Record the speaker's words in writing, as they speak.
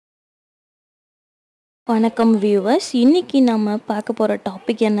வணக்கம் வியூவர்ஸ். இன்றைக்கி நம்ம பார்க்க போகிற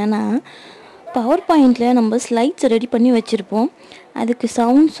டாபிக் என்னென்னா, பவர் பாயிண்டில் நம்ம ஸ்லைட்ஸ் ரெடி பண்ணி வச்சுருப்போம். அதுக்கு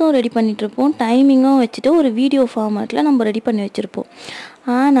சவுண்ட்ஸும் ரெடி பண்ணிகிட்ருப்போம், டைமிங்கும் வச்சுட்டு ஒரு வீடியோ ஃபார்மேட்டில் நம்ம ரெடி பண்ணி வச்சுருப்போம்.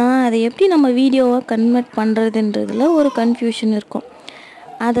 ஆனால் அதை எப்படி நம்ம வீடியோவாக கன்வெர்ட் பண்ணுறதுன்றதில் ஒரு கன்ஃபியூஷன் இருக்கும்.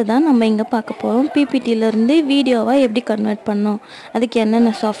 அதை தான் நம்ம இங்கே பார்க்க போகிறோம். பிபிடியிலேருந்து வீடியோவாக எப்படி கன்வெர்ட் பண்ணோம், அதுக்கு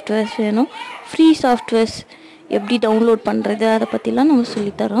என்னென்ன சாஃப்ட்வேர்ஸ் வேணும், ஃப்ரீ சாஃப்ட்வேர்ஸ் எப்படி டவுன்லோட் பண்ணுறது, அதை பற்றிலாம் நம்ம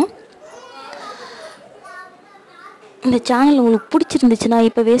சொல்லித்தரோம். இந்த சேனல் உங்களுக்கு பிடிச்சிருந்துச்சுன்னா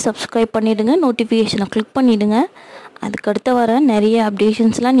இப்போவே சப்ஸ்கிரைப் பண்ணிவிடுங்க, நோட்டிஃபிகேஷனை கிளிக் பண்ணிவிடுங்க. அதுக்கடுத்து வர நிறைய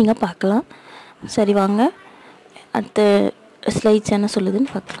அப்டேஷன்ஸ்லாம் நீங்கள் பார்க்கலாம். சரி, வாங்க அடுத்த ஸ்லைட்ஸ் என்ன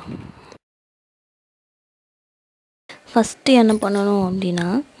சொல்லுதுன்னு பார்க்கலாம். ஃபஸ்ட்டு என்ன பண்ணணும் அப்படின்னா,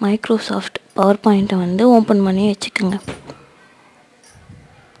 மைக்ரோசாஃப்ட் பவர் பாயிண்ட்டை ஓப்பன் பண்ணி வச்சுக்கோங்க.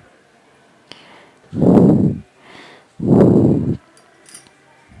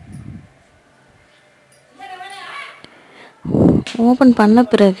 ஓப்பன் பண்ண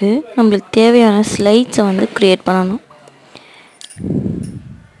பிறகு நம்மளுக்கு தேவையான ஸ்லைட்ஸை க்ரியேட் பண்ணணும்.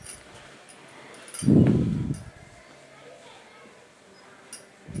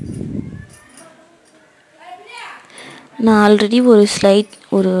 நான் ஆல்ரெடி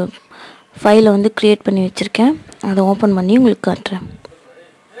ஒரு ஃபைலை க்ரியேட் பண்ணி வச்சுருக்கேன். அதை ஓப்பன் பண்ணி உங்களுக்கு காட்டுறேன்.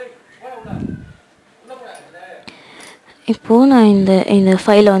 இப்போது நான் இந்த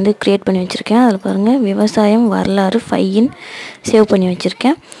ஃபைலை க்ரியேட் பண்ணி வச்சுருக்கேன். அதில் பாருங்கள், விவசாயம் வரலாறு 5 சேவ் பண்ணி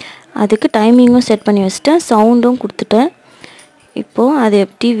வச்சுருக்கேன். அதுக்கு டைமிங்கும் செட் பண்ணி வச்சுட்டேன், சவுண்டும் கொடுத்துட்டேன். இப்போது அதை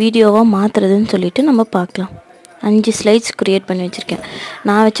எப்படி வீடியோவாக மாற்றுறதுன்னு சொல்லிட்டு நம்ம பார்க்கலாம். 5 ஸ்லைட்ஸ் க்ரியேட் பண்ணி வச்சுருக்கேன்.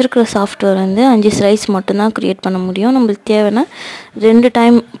 நான் வச்சுருக்கிற சாஃப்ட்வேர் 5 ஸ்லைட்ஸ் மட்டும்தான் க்ரியேட் பண்ண முடியும். நம்மளுக்கு தேவைன்னா 2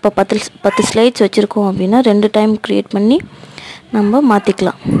 டைம், இப்போ 10 ஸ்லைட்ஸ் வச்சுருக்கோம் அப்படின்னா 2 டைம் க்ரியேட் பண்ணி நம்ம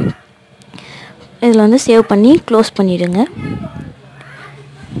மாற்றிக்கலாம். இதில் சேவ் பண்ணி க்ளோஸ் பண்ணிவிடுங்க.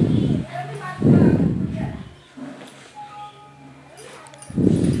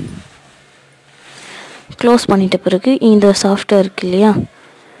 க்ளோஸ் பண்ணிட்ட பிறகு இந்த சாஃப்ட்வேர் இருக்கு இல்லையா,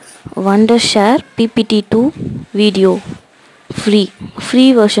 வண்டர்ஷேர் PPT2 வீடியோ ஃப்ரீ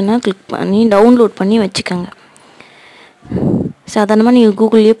வெர்ஷனை கிளிக் பண்ணி டவுன்லோட் பண்ணி வச்சுக்கோங்க. சாதாரணமாக நீங்கள்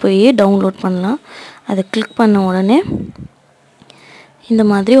கூகுள்லேயே போய் டவுன்லோட் பண்ணலாம். அதை கிளிக் பண்ண உடனே இந்த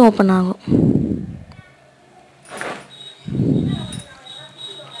மாதிரி ஓப்பன் ஆகும்.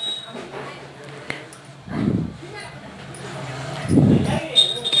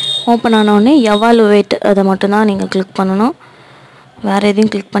 ஓப்பன் ஆனவுடனே எவாலுவேட் அதை மட்டும்தான் நீங்கள் கிளிக் பண்ணணும், வேறு எதையும்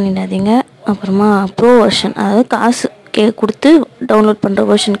கிளிக் பண்ணிடாதீங்க. அப்புறமா ப்ரோ வெர்ஷன், அதாவது காசு கொடுத்து டவுன்லோட் பண்ணுற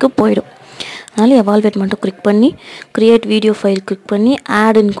வெர்ஷனுக்கு போயிடும். அதனால் எவாலுவேட் மட்டும் கிளிக் பண்ணி க்ரியேட் வீடியோ ஃபைல் கிளிக் பண்ணி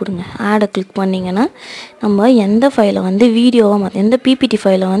ஆடுன்னு கொடுங்க. ஆடை கிளிக் பண்ணிங்கன்னா நம்ம எந்த ஃபைலை வீடியோவாக எந்த பிபிடி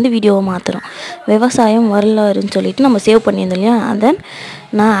ஃபைலை வீடியோவாக மாற்றுறோம், விவசாயம் வரலாறுன்னு சொல்லிட்டு நம்ம சேவ் பண்ணியிருந்தோம் இல்லையா, அதை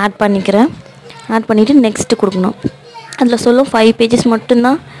நான் ஆட் பண்ணிக்கிறேன். ஆட் பண்ணிவிட்டு நெக்ஸ்ட்டு கொடுக்கணும். அதில் சொல்லும் 5 பேஜஸ்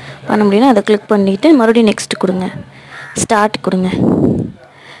மட்டும்தான் பண்ண முடியும்னா அதை கிளிக் பண்ணிவிட்டு மறுபடியும் நெக்ஸ்ட்டு கொடுங்க, ஸ்டார்ட் கொடுங்க.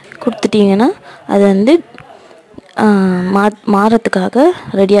 கொடுத்துட்டிங்கன்னா அது மாறத்துக்காக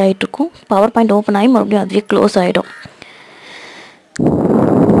ரெடி ஆகிட்ருக்கும். பவர் பாயிண்ட் ஓப்பன் ஆகி மறுபடியும் அதுவே க்ளோஸ் ஆகிடும்.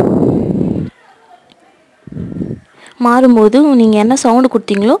 மாறும்போது நீங்கள் என்ன சவுண்டு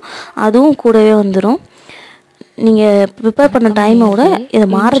கொடுத்தீங்களோ அதுவும் கூடவே வந்துடும். நீங்கள் ப்ரிப்பேர் பண்ண டைமை விட இதை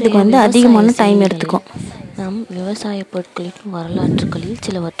மாறுறதுக்கு அதிகமான டைம் எடுத்துக்கும். நாம் விவசாய பொருட்களின் வரலாற்றுகளில்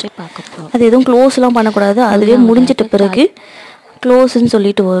சிலவற்றை பார்க்க போகிறோம். அது எதுவும் க்ளோஸ்லாம் பண்ணக்கூடாது, அதுவே முடிஞ்சிட்ட பிறகு க்ளோஸ்ன்னு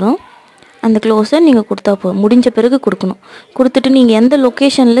சொல்லிட்டு வரும். அந்த க்ளோஸை நீங்கள் கொடுத்தா போதும். முடிஞ்ச பிறகு கொடுக்கணும். கொடுத்துட்டு நீங்கள் எந்த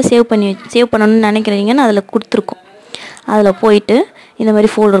லொக்கேஷனில் சேவ் பண்ணணும்னு நினைக்கிறீங்கன்னு அதில் கொடுத்துருக்கோம். அதில் போயிட்டு இந்த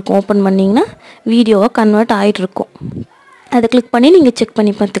மாதிரி ஃபோல்டர் இருக்கும், ஓப்பன் பண்ணிங்கன்னா வீடியோவாக கன்வெர்ட் ஆகிட்டு இருக்கும். அதை கிளிக் பண்ணி நீங்கள் செக்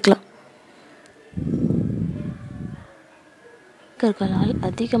பண்ணி பார்த்துக்கலாம். கர்களால்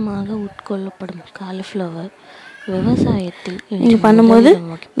அதிகமாக உட்கொள்ளப்படும் காலிஃப்ளவர் விவசாயத்தில் நீங்கள் பண்ணும்போது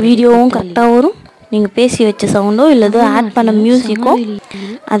வீடியோவும் கரெக்டாக வரும். நீங்கள் பேசி வச்ச சவுண்டோ இல்லது ஆட் பண்ண மியூசிக்கோ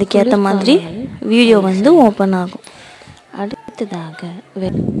அதுக்கேற்ற மாதிரி வீடியோ ஓப்பன் ஆகும். அடுத்ததாக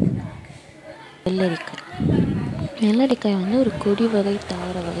வெள்ளரிக்காய் ஒரு கொடி வகை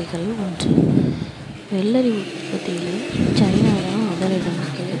தாவர வகைகள் ஒன்று. வெள்ளரி உற்பத்தியில் சைனா தான் முதலிடம்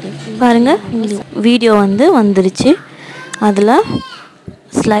இருக்கிறது. பாருங்கள், வீடியோ வந்துருச்சு. அதில்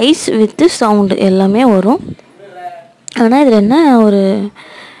ஸ்லைஸ் வித்து சவுண்டு எல்லாமே வரும். ஆனால் இதில் என்ன ஒரு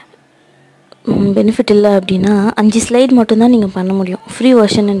பெனிஃபிட் இல்லை அப்படின்னா, 5 ஸ்லைட் மட்டும்தான் நீங்கள் பண்ண முடியும். ஃப்ரீ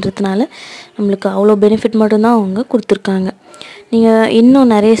வெர்ஷன்ன்றதுனால நம்மளுக்கு அவ்வளோ பெனிஃபிட் மட்டும்தான் அவங்க கொடுத்துருக்காங்க. நீங்கள்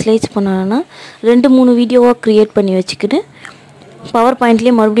இன்னும் நிறைய ஸ்லைட்ஸ் பண்ணணுன்னா 2-3 வீடியோவாக க்ரியேட் பண்ணி வச்சுக்கிட்டு பவர்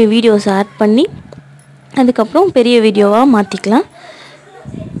பாயிண்ட்லேயே மறுபடியும் வீடியோஸ் ஆட் பண்ணி அதுக்கப்புறம் பெரிய வீடியோவாக மாற்றிக்கலாம்.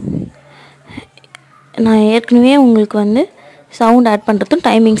 நான் ஏற்கனவே உங்களுக்கு சவுண்ட் ஆட் பண்ணுறதும்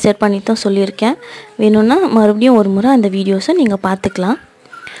டைமிங் செட் பண்ணி தான் சொல்லியிருக்கேன். வேணும்னா மறுபடியும் ஒரு முறை அந்த வீடியோஸை நீங்கள் பார்த்துக்கலாம்.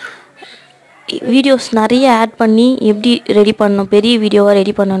 வீடியோஸ் நிறைய ஆட் பண்ணி எப்படி ரெடி பண்ணணும், பெரிய வீடியோவாக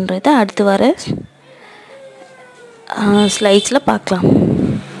ரெடி பண்ணணுன்றதை அடுத்து வர ஸ்லைட்ஸில் பார்க்கலாம்.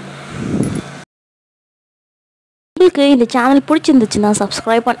 உங்களுக்கு இந்த சேனல் பிடிச்சிருந்துச்சுன்னா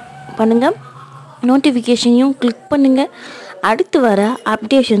சப்ஸ்கிரைப் பண்ணுங்கள், நோட்டிஃபிகேஷனையும் கிளிக் பண்ணுங்கள். அடுத்து வர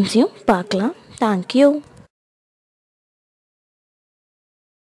அப்டேஷன்ஸையும் பார்க்கலாம். தேங்க்யூ.